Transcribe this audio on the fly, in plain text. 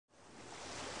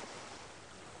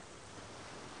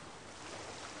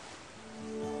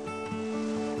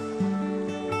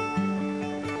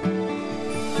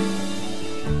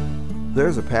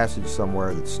there's a passage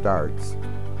somewhere that starts,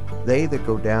 "They that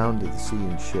go down to the sea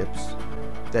in ships,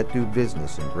 that do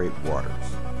business in great waters."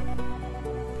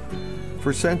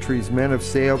 For centuries, men have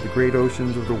sailed the great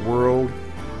oceans of the world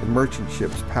in merchant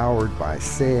ships powered by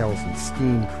sails and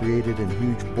steam created in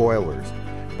huge boilers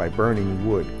by burning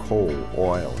wood, coal,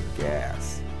 oil, and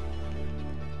gas.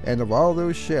 And of all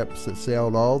those ships that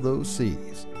sailed all those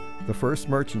seas, the first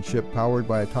merchant ship powered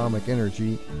by atomic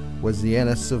energy was the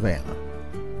NS Savannah.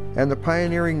 And the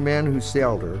pioneering men who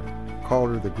sailed her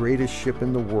called her the greatest ship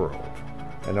in the world.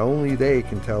 And only they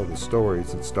can tell the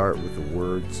stories that start with the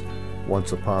words,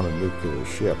 "Once upon a nuclear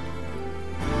ship."